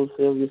Staples,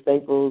 Sylvia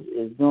Staples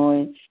is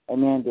doing.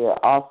 Amen. They're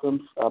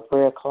awesome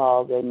prayer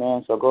calls.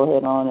 Amen. So go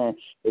ahead on, and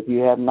if you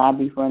have not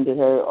befriended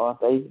her on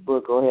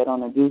Facebook, go ahead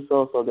on and do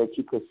so that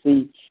you could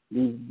see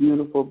these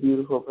beautiful,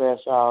 beautiful prayer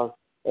shawls.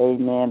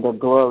 Amen. The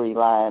glory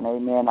line.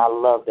 Amen. I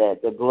love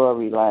that. The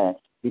glory line,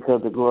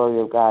 because the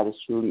glory of God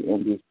is truly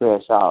in these prayer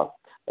shawls.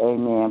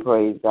 Amen.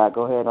 Praise God.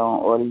 Go ahead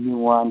on, order you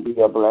one. Be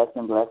a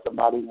blessing. Bless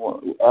somebody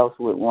else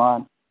with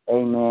one.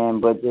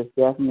 Amen. But just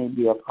definitely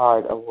be a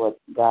part of what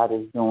God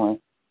is doing,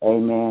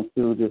 amen,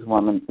 through this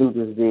woman, through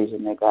this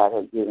vision that God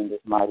has given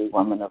this mighty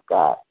woman of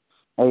God.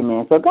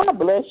 Amen. So God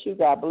bless you.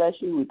 God bless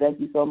you. We thank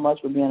you so much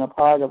for being a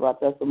part of our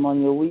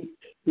testimonial week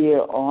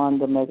here on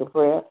the Mega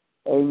Prayer.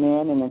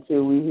 Amen. And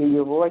until we hear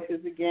your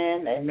voices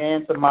again,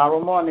 amen,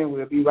 tomorrow morning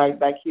we'll be right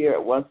back here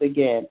once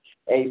again.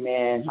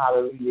 Amen.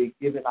 Hallelujah.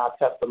 Giving our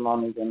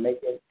testimonies and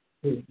making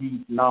his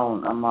deeds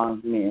known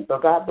among men. So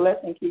God bless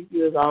and keep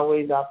you as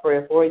always. Our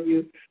prayer for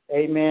you.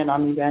 Amen.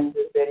 I'm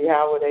Evangelist Betty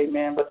Howard.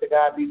 Amen. But to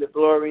God be the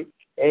glory.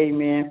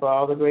 Amen. For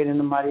all the great and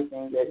the mighty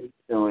things that he's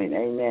doing.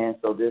 Amen.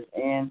 So this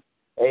ends.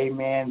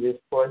 Amen. This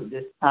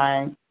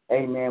time.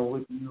 Amen.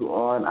 With you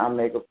on our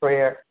Mega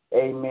Prayer.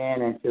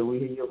 Amen. Until we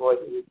hear your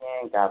voices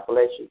again. God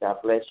bless you. God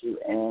bless you.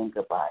 And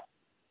goodbye.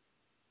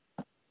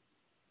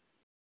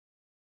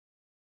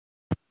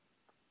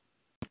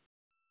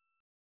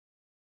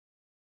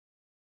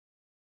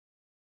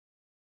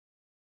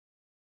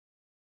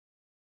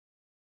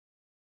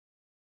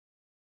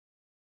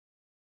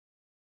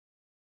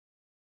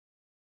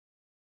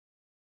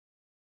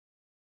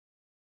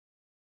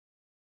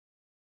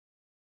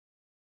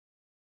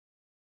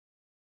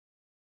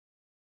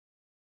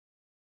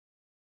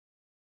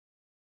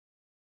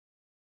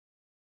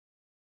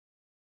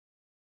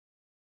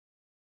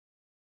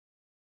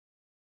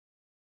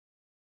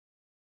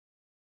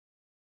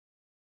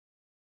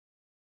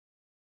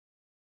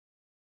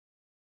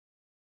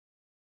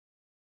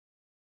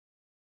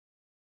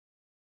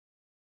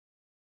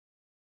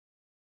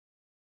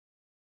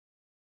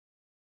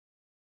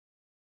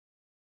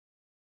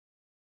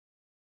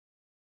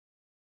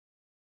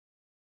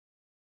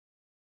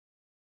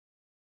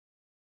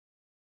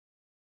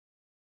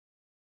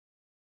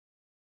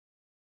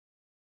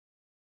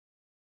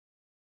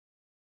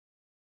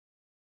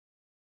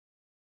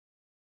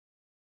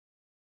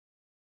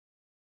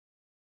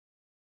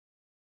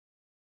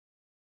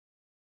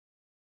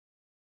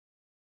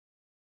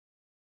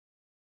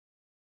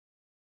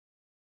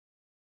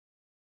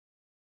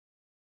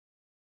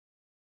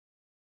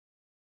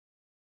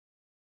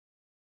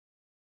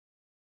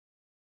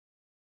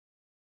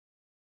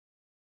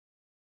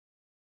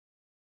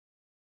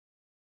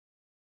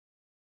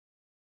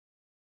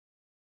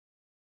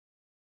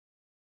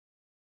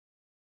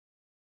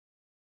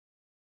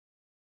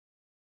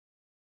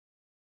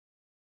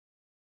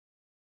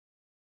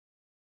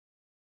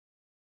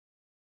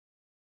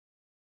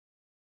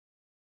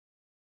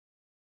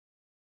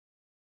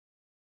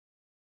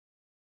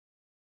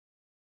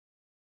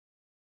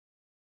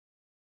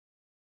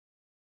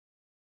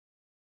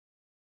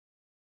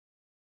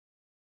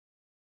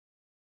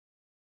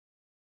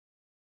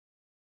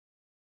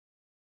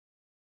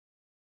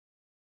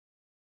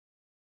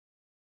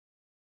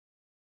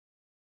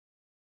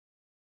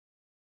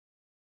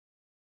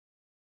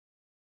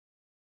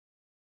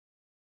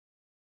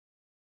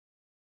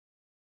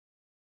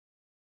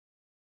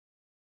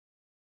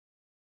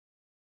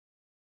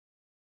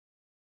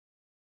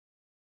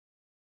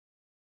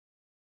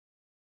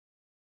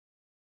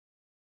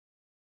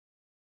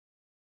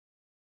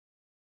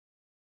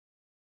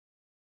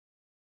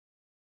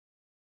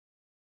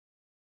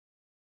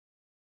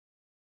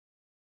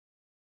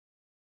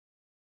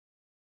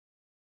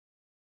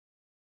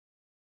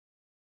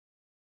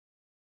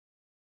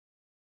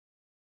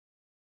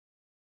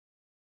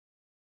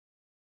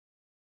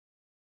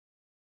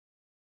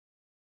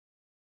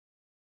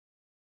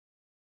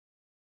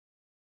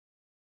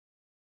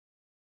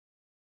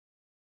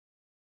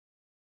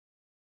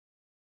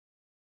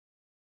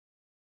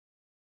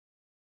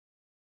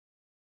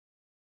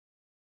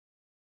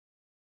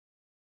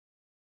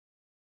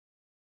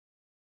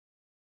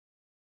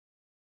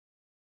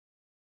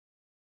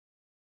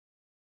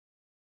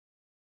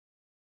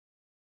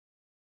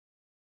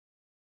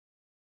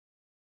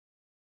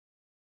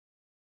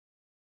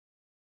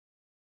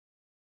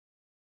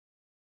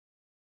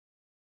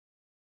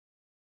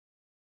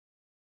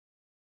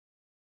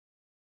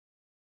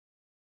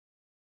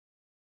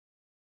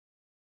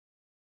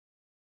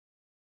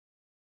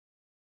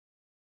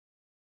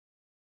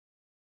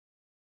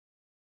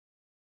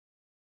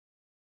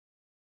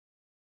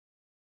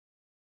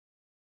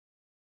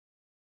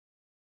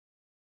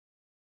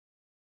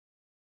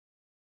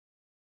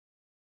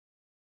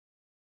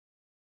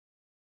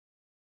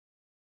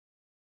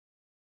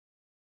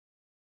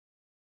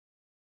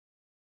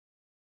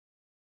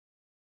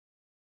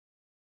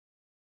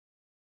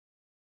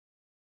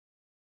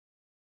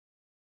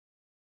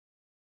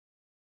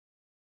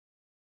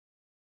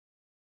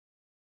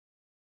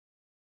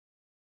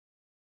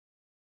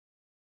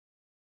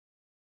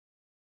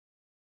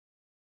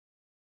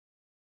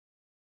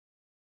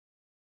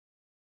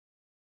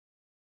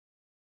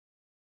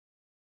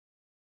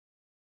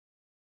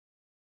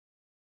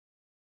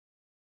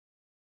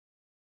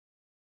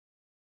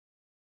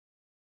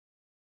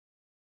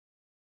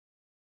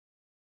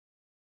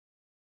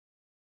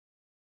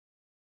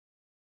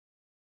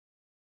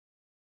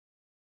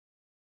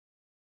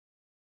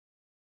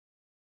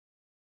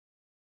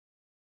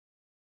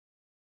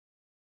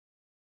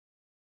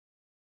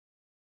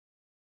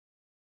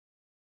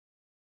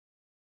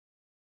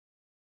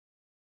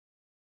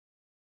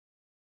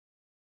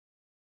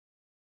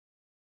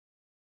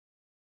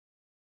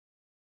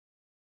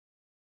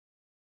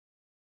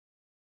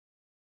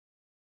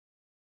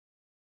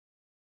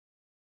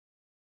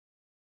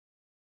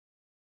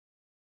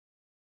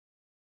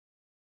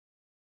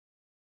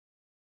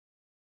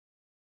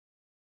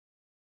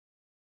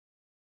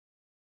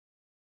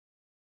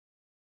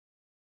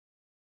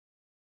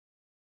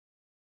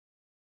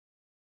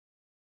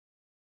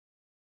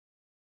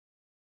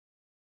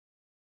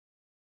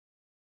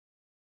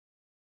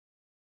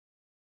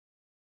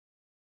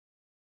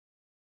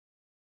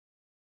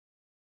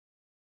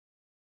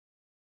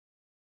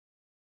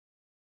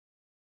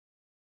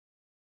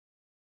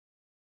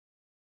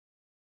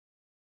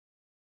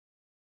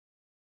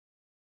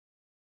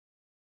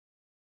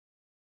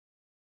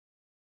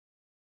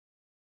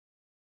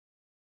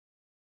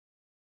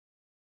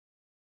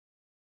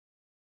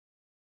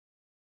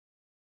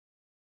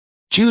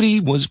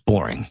 Judy was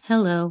boring.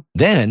 Hello.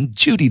 Then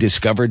Judy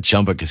discovered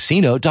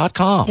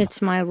ChumbaCasino.com.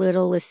 It's my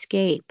little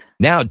escape.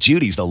 Now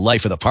Judy's the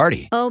life of the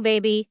party. Oh,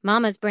 baby,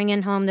 mama's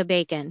bringing home the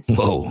bacon.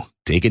 Whoa,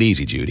 take it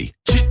easy, Judy.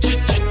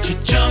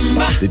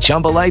 The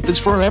Chumba life is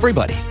for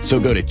everybody. So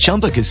go to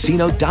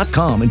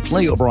ChumbaCasino.com and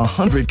play over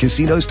 100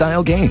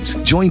 casino-style games.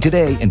 Join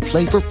today and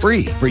play for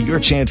free for your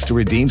chance to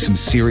redeem some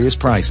serious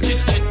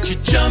prizes.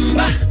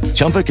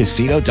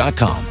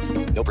 ChumbaCasino.com.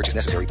 No purchase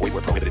necessary. Void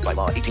where prohibited by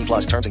law. 18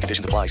 plus terms and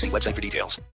conditions apply. See website for details.